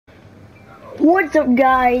What's up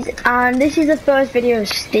guys, and this is the first video of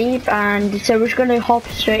Steve, and so we're just going to hop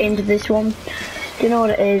straight into this one. Do you know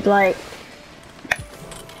what it is, like,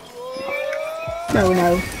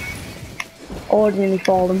 no, ordinarily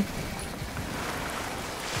fallen.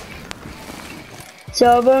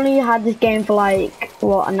 So I've only had this game for like,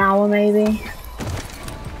 what, an hour maybe.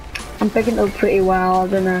 I'm picking it up pretty well. I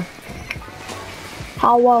don't know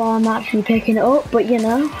how well I'm actually picking it up, but you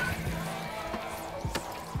know.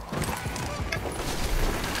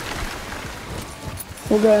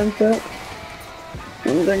 We're going for it.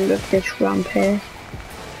 I'm going to go for this ramp here.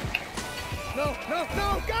 No,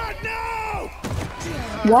 God, no!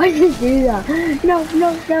 Why did he do that? No,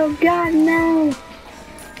 God, no!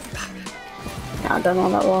 I don't know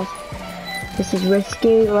what that was. This is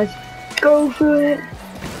risky. Let's go for it.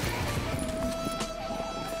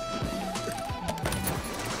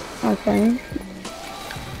 Okay.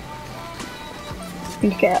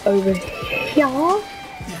 Need to get over here.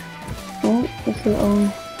 Oh, this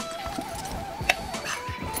little.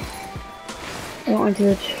 I want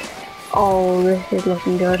to. Oh, this is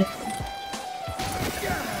looking good.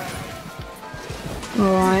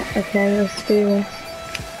 Alright, okay, let's do this.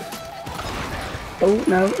 Oh,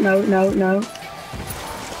 no.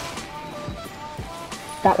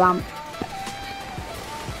 That ramp.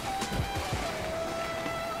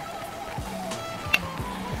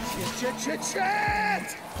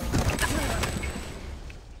 Shit!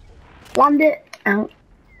 Land it out.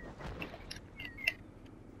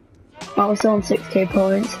 Oh, we're still on 6k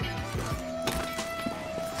points.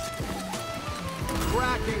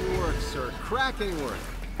 Cracking work, sir. Cracking work.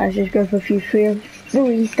 Let's just go for a few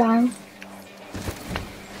freestyle.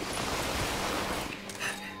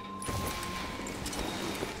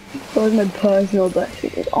 That was my personal best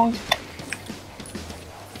video on.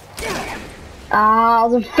 Ah,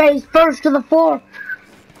 the face first to the floor.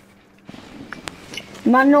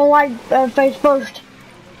 Man, no like face first.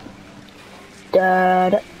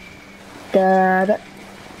 Yoink!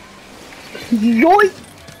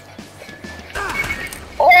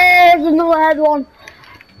 Oh, there's another head one.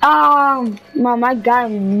 Man, my guy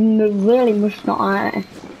really must not like it.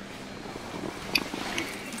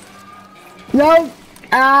 No!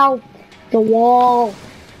 Ow! The wall!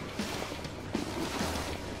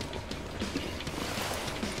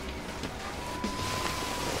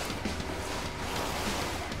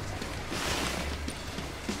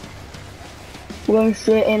 We're going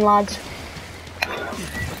straight in, lads.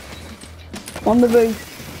 On the roof.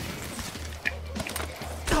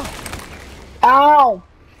 Ow!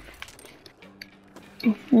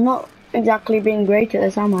 I'm not exactly being great at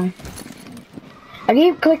this, am I? I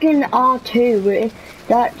keep clicking R2, but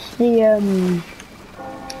that's the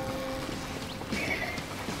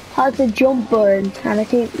that's the jump button, and I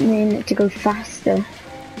keep needing it to go faster.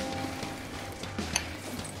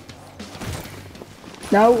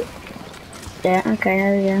 No. Yeah, okay,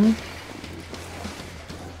 there we go.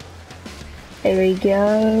 Here we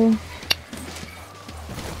go.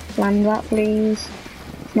 Land that, please.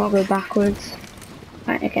 Let's not go backwards.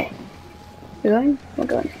 Right, okay. We're going? We're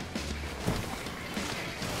going.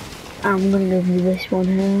 I'm gonna go for this one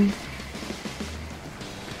here.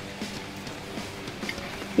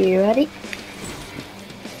 You ready?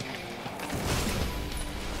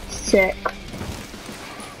 Sick.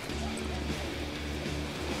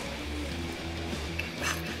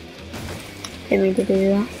 Didn't mean to do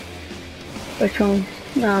that. Which one?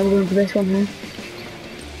 No, I'm going for this one here.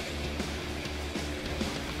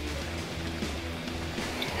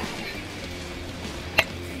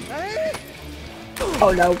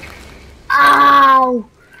 Oh no. Ow!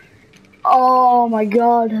 Oh my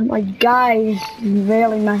god, my guy's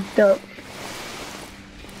really messed up.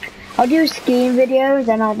 I'll do skiing videos,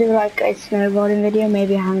 and I'll do like a snowboarding video,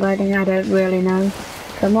 maybe hang gliding, I don't really know.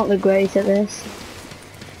 I'm not the greatest at this.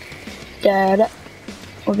 Dead.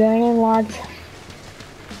 We're going in, lads.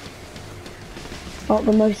 Not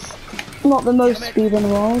the most speed in the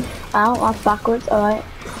world. Ow, that's backwards, alright.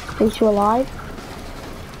 At least we're alive.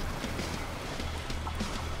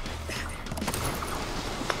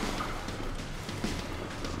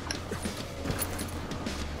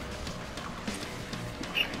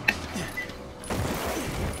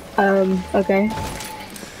 Okay.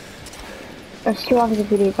 Let's do the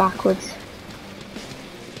video backwards.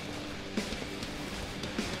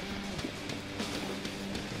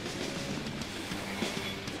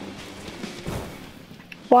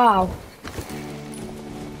 Wow.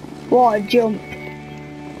 What a jump.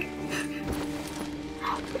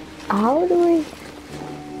 How do we...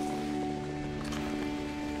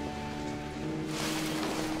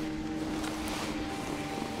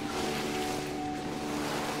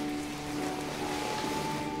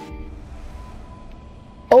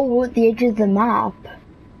 Oh, at the edge of the map.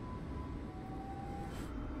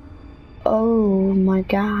 Oh my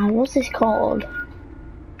god, what's this called?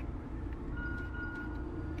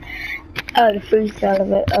 Oh, the freestyle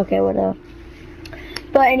of it. Okay, whatever.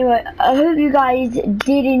 But anyway, I hope you guys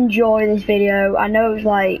did enjoy this video. I know it's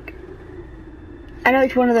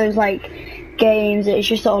one of those like games that it's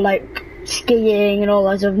just sort of like skiing and all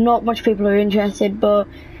that stuff. Not much people are interested, but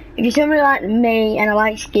if you're somebody like me and I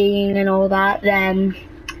like skiing and all that, then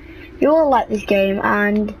you will like this game,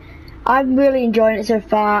 and I'm really enjoying it so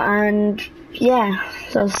far. And yeah,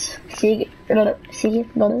 so see you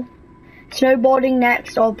snowboarding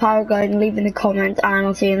next or paragliding, leave in the comments, and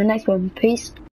I'll see you in the next one. Peace.